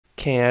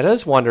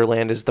Canada's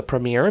Wonderland is the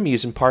premier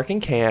amusement park in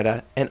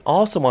Canada and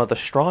also one of the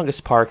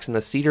strongest parks in the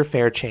Cedar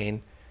Fair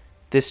chain.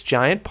 This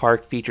giant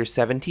park features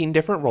 17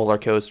 different roller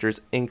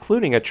coasters,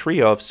 including a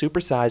trio of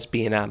supersized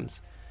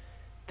B&Ms.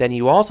 Then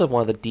you also have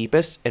one of the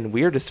deepest and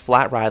weirdest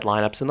flat ride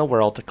lineups in the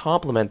world to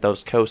complement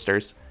those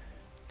coasters.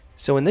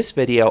 So in this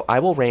video, I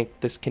will rank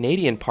this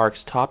Canadian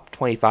park's top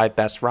 25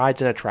 best rides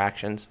and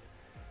attractions.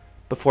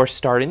 Before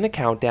starting the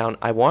countdown,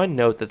 I want to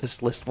note that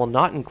this list will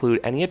not include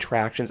any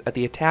attractions at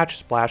the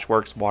attached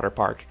Splashworks water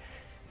park,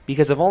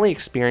 because I've only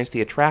experienced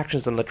the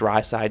attractions on the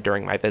dry side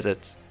during my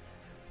visits.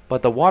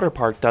 But the water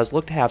park does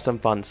look to have some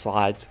fun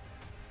slides.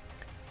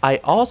 I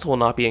also will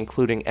not be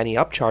including any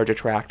upcharge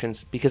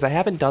attractions because I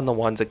haven't done the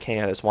ones at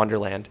Canada's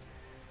Wonderland.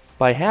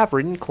 But I have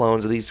ridden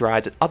clones of these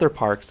rides at other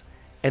parks,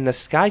 and the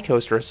Sky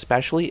Coaster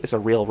especially is a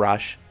real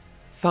rush.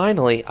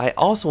 Finally, I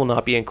also will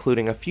not be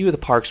including a few of the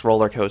park's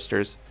roller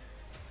coasters.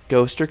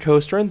 Ghoster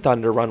Coaster and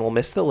Thunder Run will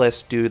miss the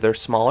list due to their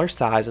smaller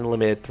size and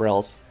limited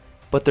thrills,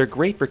 but they're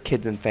great for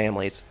kids and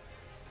families.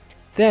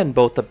 Then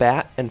both the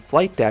Bat and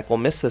Flight Deck will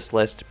miss this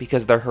list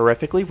because they're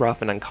horrifically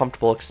rough and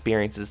uncomfortable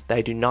experiences that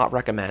I do not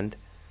recommend.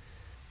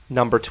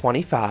 Number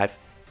 25,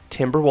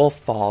 Timberwolf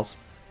Falls.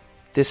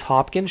 This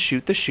Hopkins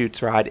Shoot the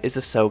Chutes ride is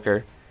a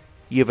soaker.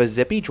 You have a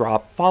zippy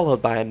drop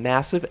followed by a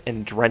massive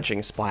and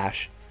drenching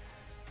splash.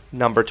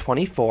 Number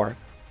 24,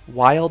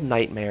 Wild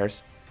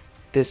Nightmares.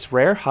 This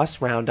rare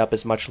Huss roundup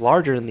is much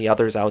larger than the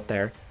others out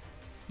there.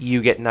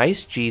 You get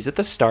nice G's at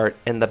the start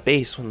and the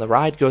base when the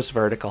ride goes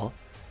vertical.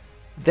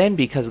 Then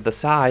because of the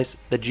size,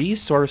 the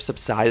G's sort of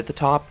subside at the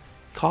top,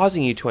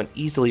 causing you to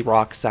uneasily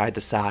rock side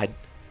to side.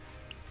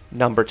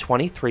 Number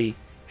 23,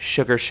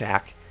 Sugar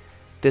Shack.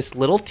 This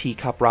little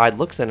teacup ride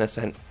looks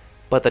innocent,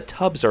 but the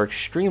tubs are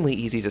extremely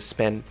easy to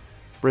spin,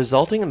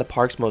 resulting in the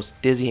park's most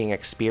dizzying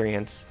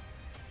experience.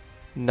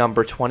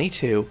 Number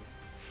 22,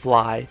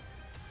 Fly.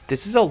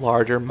 This is a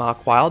larger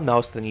mock wild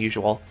mouse than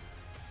usual.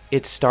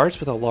 It starts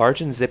with a large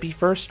and zippy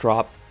first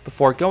drop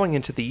before going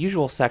into the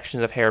usual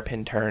sections of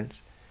hairpin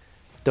turns.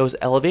 Those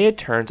elevated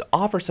turns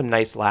offer some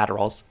nice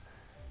laterals.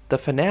 The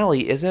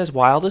finale isn't as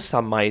wild as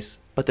some mice,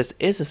 but this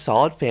is a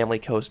solid family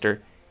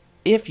coaster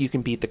if you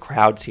can beat the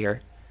crowds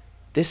here.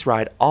 This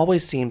ride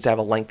always seems to have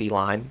a lengthy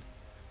line.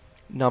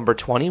 Number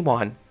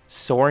 21,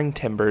 Soaring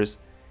Timbers.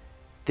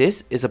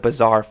 This is a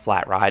bizarre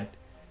flat ride.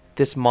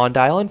 This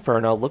Mondial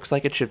Inferno looks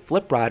like it should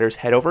flip riders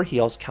head over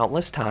heels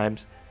countless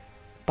times,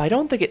 but I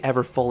don't think it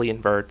ever fully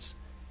inverts.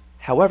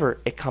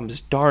 However, it comes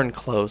darn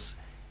close,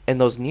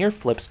 and those near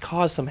flips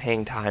cause some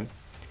hang time.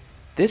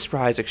 This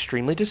ride is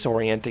extremely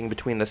disorienting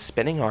between the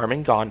spinning arm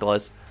and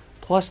gondolas,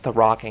 plus the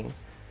rocking.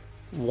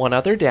 One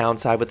other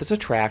downside with this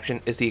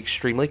attraction is the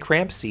extremely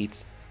cramped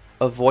seats.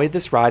 Avoid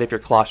this ride if you're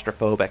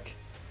claustrophobic.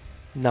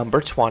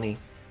 Number 20,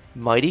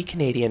 Mighty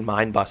Canadian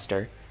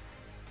Mindbuster.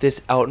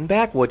 This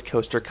out-and-back wood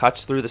coaster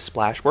cuts through the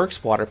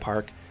Splashworks water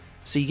park,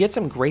 so you get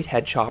some great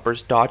head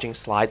choppers dodging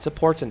slide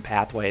supports and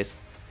pathways.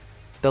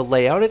 The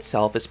layout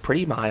itself is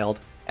pretty mild,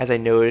 as I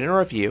noted in a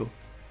review.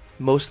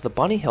 Most of the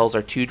bunny hills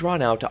are too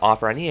drawn out to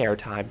offer any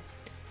airtime.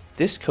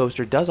 This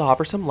coaster does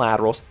offer some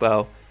laterals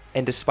though,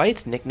 and despite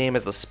its nickname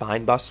as the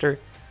Spine Buster,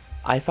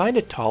 I find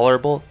it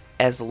tolerable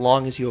as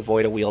long as you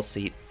avoid a wheel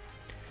seat.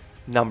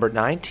 Number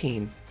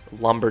 19,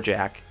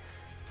 Lumberjack.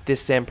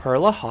 This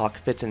Zamperla Hawk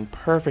fits in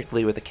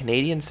perfectly with the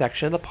Canadian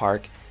section of the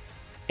park,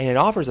 and it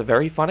offers a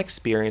very fun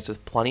experience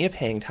with plenty of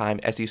hang time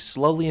as you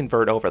slowly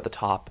invert over the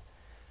top.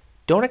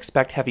 Don't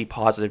expect heavy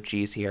positive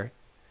G's here.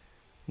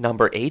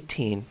 Number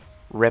 18,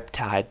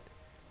 Riptide.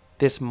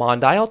 This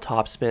Mondial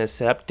topspin is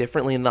set up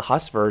differently in the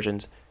Huss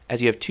versions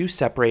as you have two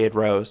separated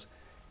rows,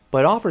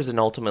 but offers an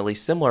ultimately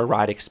similar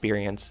ride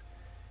experience.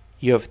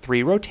 You have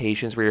 3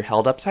 rotations where you're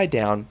held upside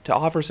down to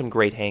offer some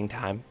great hang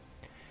time.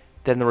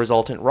 Then the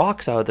resultant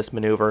rocks out of this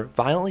maneuver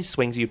violently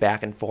swings you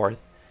back and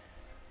forth.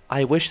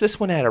 I wish this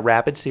one had a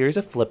rapid series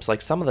of flips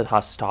like some of the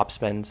Huss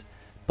topspins,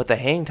 but the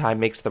hang time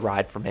makes the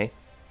ride for me.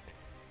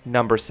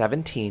 Number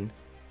 17,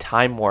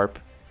 Time Warp.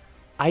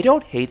 I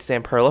don't hate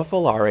Zamperla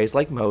Folares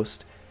like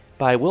most,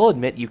 but I will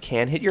admit you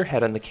can hit your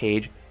head on the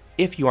cage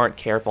if you aren't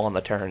careful on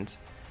the turns.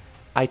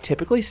 I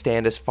typically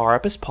stand as far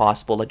up as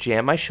possible to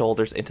jam my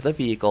shoulders into the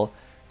vehicle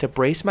to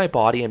brace my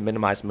body and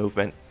minimize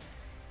movement.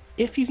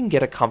 If you can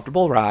get a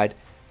comfortable ride,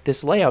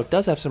 this layout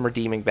does have some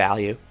redeeming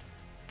value.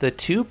 The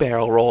 2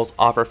 barrel rolls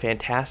offer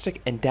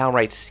fantastic and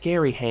downright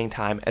scary hang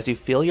time as you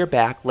feel your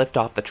back lift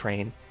off the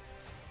train.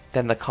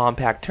 Then the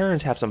compact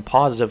turns have some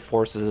positive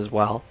forces as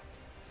well.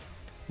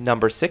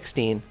 Number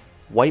 16,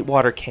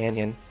 Whitewater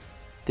Canyon.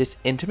 This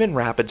Intamin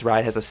Rapids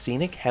ride has a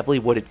scenic, heavily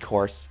wooded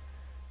course.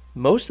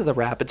 Most of the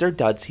rapids are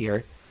duds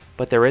here,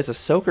 but there is a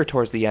soaker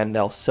towards the end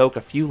that'll soak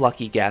a few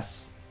lucky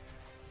guests.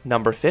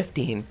 Number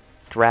 15,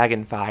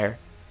 Dragonfire.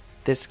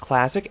 This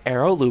classic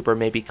aero looper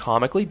may be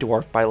comically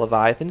dwarfed by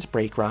Leviathan's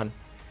brake run,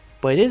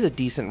 but it is a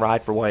decent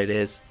ride for what it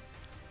is.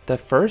 The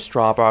first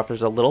drop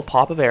offers a little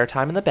pop of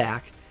airtime in the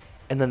back,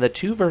 and then the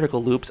 2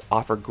 vertical loops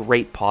offer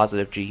great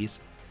positive G's.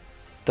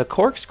 The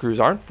corkscrews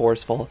aren't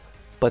forceful,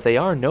 but they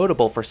are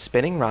notable for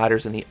spinning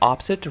riders in the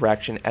opposite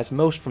direction as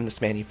most from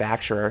this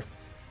manufacturer.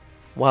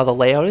 While the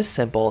layout is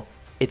simple,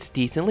 it's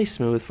decently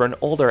smooth for an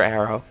older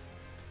Arrow.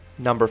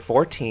 Number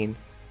 14.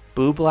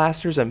 Boo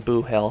Blasters and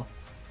Boo Hill.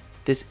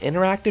 This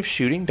interactive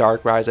shooting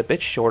dark ride is a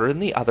bit shorter than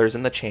the others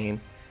in the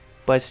chain,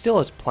 but it still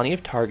has plenty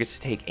of targets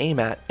to take aim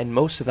at, and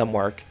most of them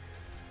work.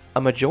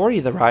 A majority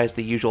of the ride is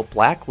the usual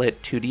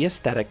black-lit 2D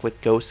aesthetic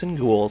with ghosts and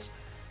ghouls,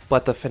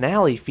 but the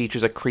finale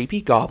features a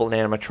creepy goblin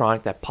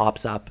animatronic that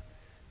pops up.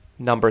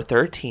 Number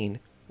 13.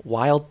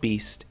 Wild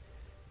Beast.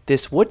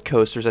 This wood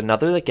coaster is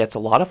another that gets a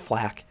lot of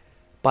flack,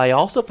 but I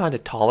also find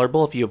it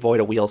tolerable if you avoid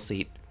a wheel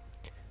seat.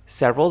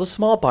 Several of the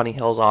small bunny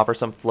hills offer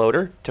some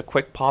floater to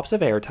quick pops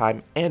of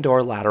airtime and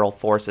or lateral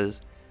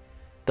forces.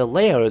 The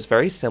layout is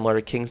very similar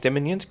to King's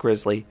Dominion's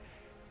Grizzly,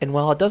 and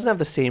while it doesn't have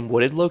the same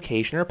wooded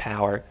location or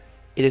power,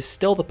 it is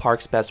still the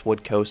park's best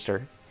wood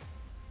coaster.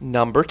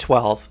 Number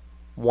 12.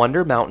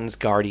 Wonder Mountain's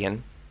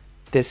Guardian.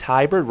 This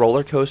hybrid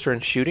roller coaster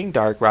and shooting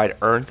dark ride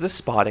earns the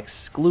spot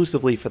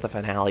exclusively for the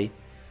finale.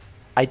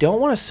 I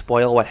don't want to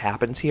spoil what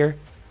happens here,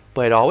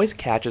 but it always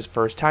catches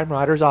first-time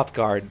riders off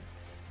guard.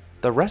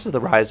 The rest of the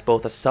ride is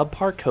both a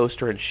subpar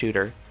coaster and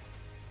shooter.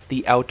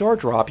 The outdoor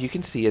drop you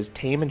can see is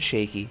tame and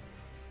shaky.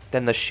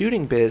 Then the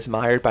shooting bit is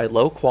mired by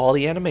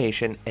low-quality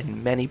animation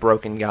and many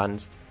broken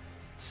guns.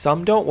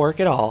 Some don't work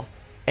at all,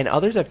 and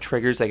others have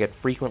triggers that get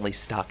frequently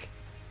stuck.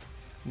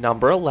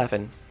 Number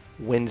 11.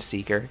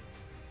 Windseeker.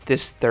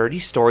 This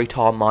 30-story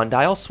tall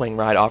Mondial swing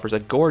ride offers a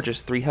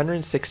gorgeous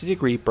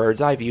 360-degree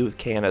bird's-eye view of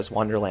Canada's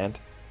Wonderland.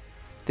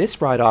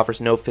 This ride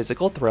offers no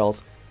physical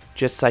thrills,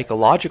 just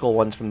psychological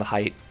ones from the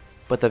height,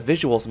 but the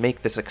visuals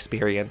make this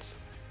experience.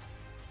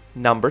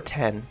 Number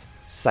 10.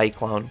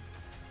 Cyclone.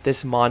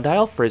 This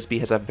Mondial Frisbee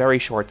has a very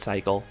short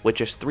cycle, with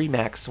just 3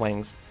 max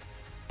swings,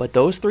 but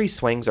those 3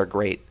 swings are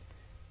great.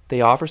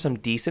 They offer some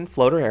decent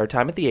floater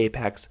airtime at the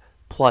apex,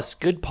 plus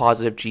good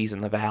positive Gs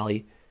in the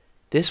valley.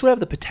 This would have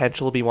the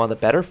potential to be one of the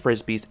better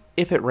Frisbees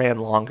if it ran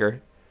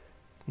longer.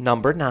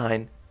 Number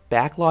 9.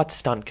 Backlot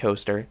Stunt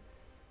Coaster.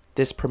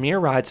 This Premier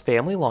Rides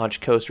family launch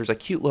coaster is a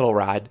cute little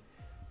ride.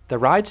 The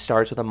ride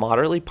starts with a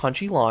moderately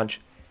punchy launch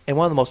and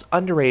one of the most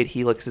underrated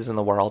helixes in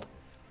the world.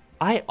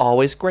 I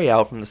always gray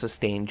out from the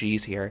sustained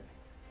Gs here.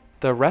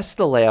 The rest of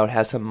the layout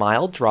has some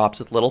mild drops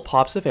with little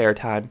pops of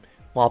airtime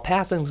while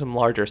passing some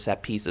larger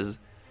set pieces.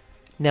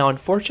 Now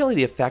unfortunately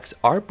the effects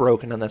are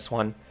broken on this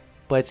one,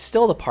 but it's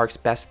still the park's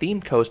best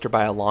themed coaster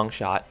by a long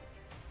shot.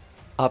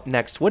 Up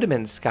next would have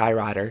been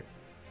Skyrider.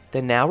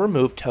 The now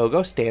removed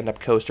Togo stand-up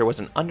coaster was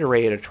an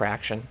underrated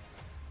attraction.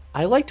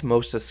 I liked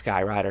most of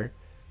Skyrider.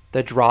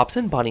 The drops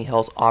and bunny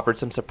hills offered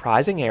some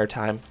surprising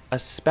airtime,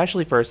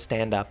 especially for a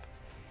stand-up.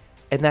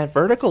 And that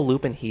vertical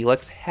loop and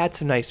helix had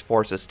some nice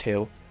forces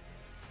too.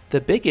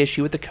 The big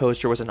issue with the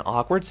coaster was an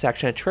awkward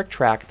section of trick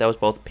track that was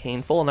both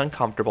painful and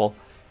uncomfortable,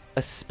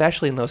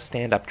 especially in those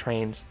stand-up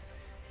trains.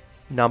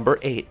 Number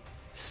 8.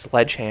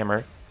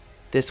 Sledgehammer.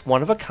 This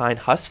one-of-a-kind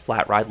Huss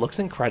flat ride looks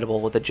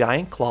incredible with the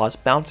giant claws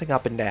bouncing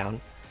up and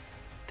down.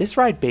 This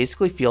ride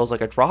basically feels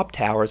like a drop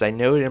tower, as I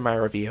noted in my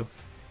review.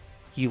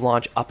 You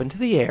launch up into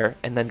the air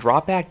and then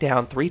drop back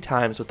down 3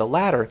 times, with the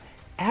latter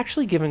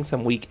actually giving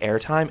some weak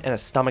airtime and a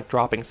stomach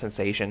dropping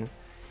sensation.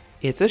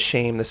 It's a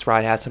shame this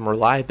ride has some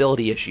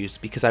reliability issues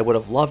because I would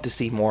have loved to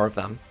see more of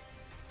them.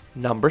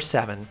 Number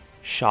 7.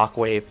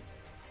 Shockwave.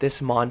 This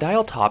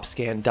Mondial Top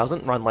Scan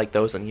doesn't run like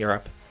those in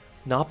Europe,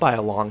 not by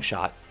a long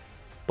shot,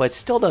 but it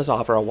still does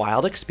offer a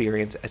wild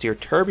experience as you're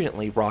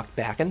turbulently rocked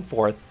back and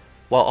forth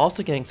while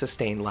also getting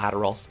sustained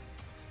laterals.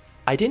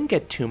 I didn't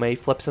get too many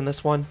flips in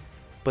this one,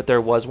 but there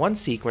was one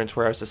sequence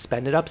where I was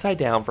suspended upside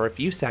down for a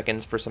few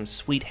seconds for some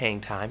sweet hang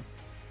time,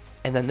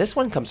 and then this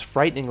one comes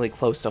frighteningly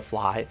close to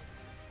fly.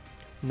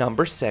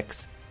 Number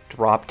 6.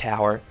 Drop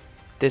Tower.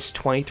 This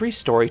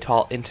 23-story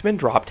tall Intamin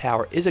drop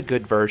tower is a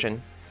good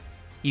version.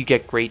 You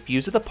get great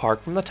views of the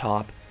park from the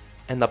top,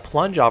 and the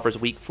plunge offers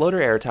weak floater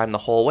airtime the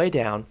whole way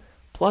down,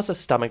 plus a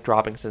stomach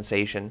dropping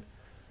sensation.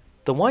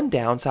 The one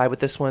downside with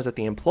this one is that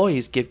the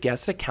employees give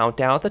guests a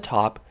countdown at the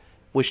top,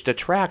 which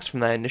detracts from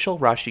the initial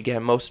rush you get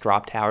in most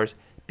drop towers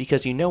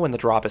because you know when the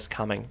drop is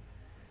coming.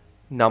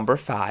 Number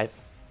 5.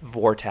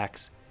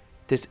 Vortex.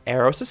 This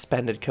Arrow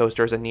suspended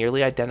coaster is a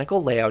nearly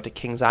identical layout to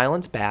Kings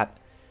Island's Bat,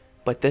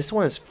 but this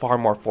one is far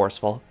more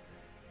forceful.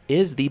 It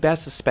is the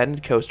best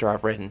suspended coaster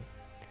I've ridden.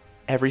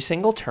 Every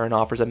single turn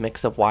offers a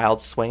mix of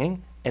wild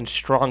swinging and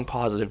strong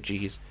positive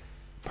Gs,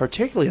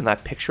 particularly in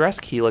that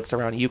picturesque helix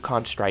around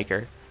Yukon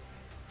Striker.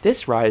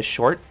 This ride is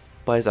short,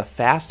 but is a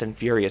fast and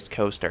furious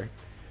coaster.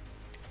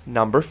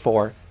 Number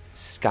 4.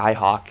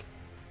 Skyhawk.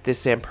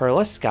 This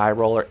Zamperla Sky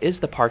Roller is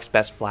the park's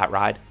best flat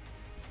ride,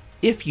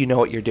 if you know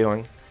what you're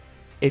doing.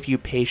 If you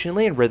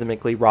patiently and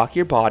rhythmically rock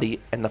your body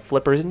and the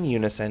flippers in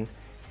unison,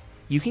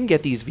 you can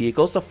get these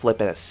vehicles to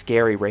flip at a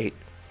scary rate.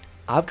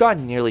 I've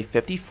gotten nearly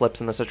 50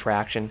 flips in this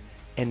attraction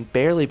and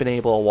barely been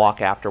able to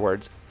walk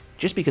afterwards,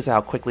 just because of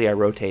how quickly I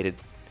rotated.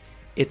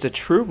 It's a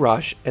true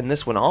rush, and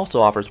this one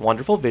also offers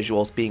wonderful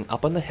visuals being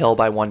up on the hill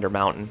by Wonder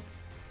Mountain.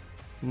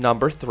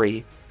 Number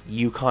 3.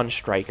 Yukon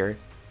Striker.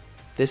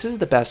 This is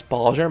the best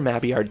Baljar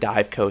Mabillard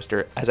dive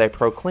coaster, as I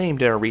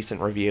proclaimed in a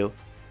recent review.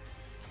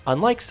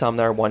 Unlike some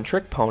that are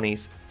one-trick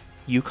ponies,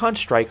 Yukon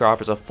Striker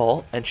offers a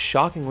full and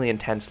shockingly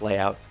intense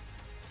layout.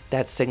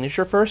 That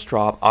signature first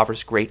drop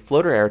offers great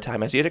floater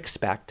airtime as you'd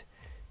expect.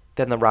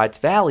 Then the ride's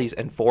valleys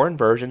and foreign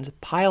versions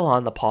pile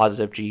on the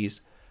positive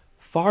Gs,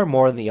 far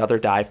more than the other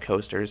dive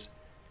coasters.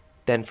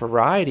 Then for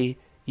variety,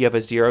 you have a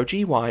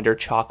 0G winder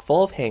chock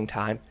full of hang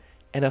time,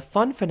 and a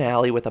fun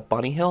finale with a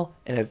bunny hill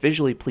and a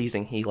visually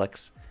pleasing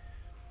helix.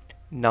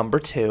 Number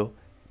 2.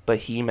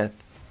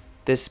 Behemoth.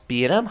 This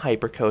B&M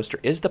hypercoaster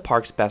is the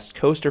park's best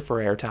coaster for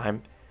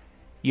airtime.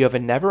 You have a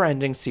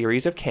never-ending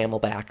series of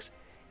camelbacks,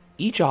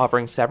 each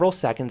offering several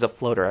seconds of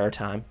floater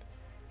airtime.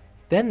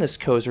 Then this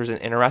coaster is an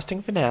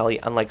interesting finale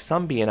unlike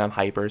some B&M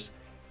hypers,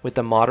 with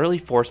the moderately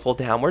forceful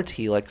downwards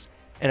helix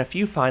and a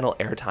few final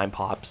airtime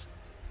pops.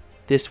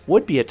 This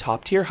would be a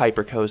top-tier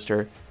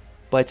hypercoaster,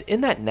 but it's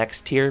in that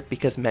next tier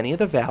because many of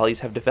the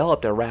valleys have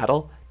developed a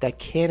rattle that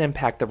can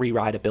impact the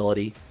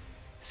re-rideability.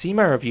 See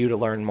my review to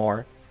learn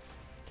more.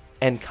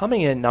 And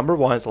coming in number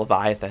 1 is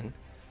Leviathan.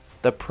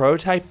 The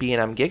prototype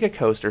B&M Giga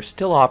Coaster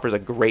still offers a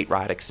great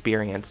ride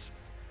experience.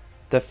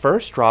 The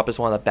first drop is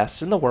one of the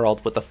best in the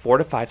world with the 4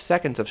 to 5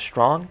 seconds of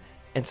strong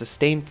and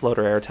sustained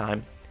floater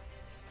airtime.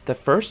 The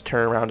first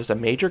turnaround is a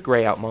major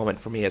grayout moment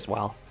for me as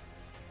well.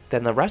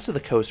 Then the rest of the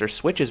coaster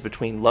switches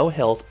between low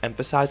hills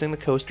emphasizing the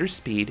coaster's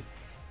speed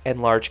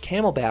and large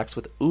camelbacks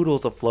with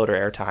oodles of floater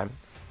airtime.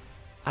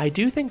 I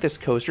do think this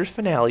coaster's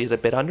finale is a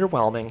bit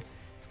underwhelming,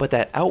 but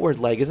that outward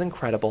leg is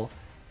incredible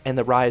and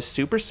the ride is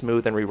super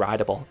smooth and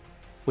re-rideable,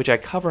 which I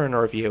cover in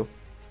a review.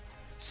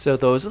 So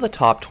those are the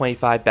top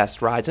 25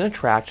 best rides and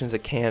attractions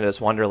at Canada's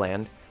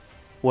Wonderland.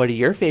 What are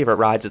your favorite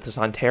rides at this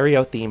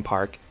Ontario theme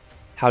park?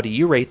 How do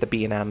you rate the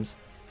B&Ms?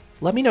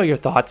 Let me know your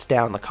thoughts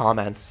down in the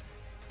comments.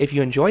 If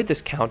you enjoyed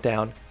this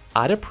countdown,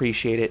 I'd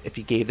appreciate it if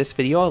you gave this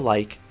video a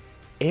like,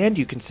 and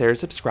you consider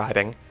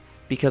subscribing,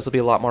 because there'll be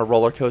a lot more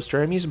roller coaster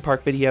and amusement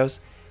park videos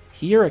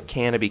here at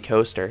Canada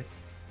Coaster.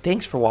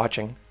 Thanks for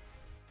watching.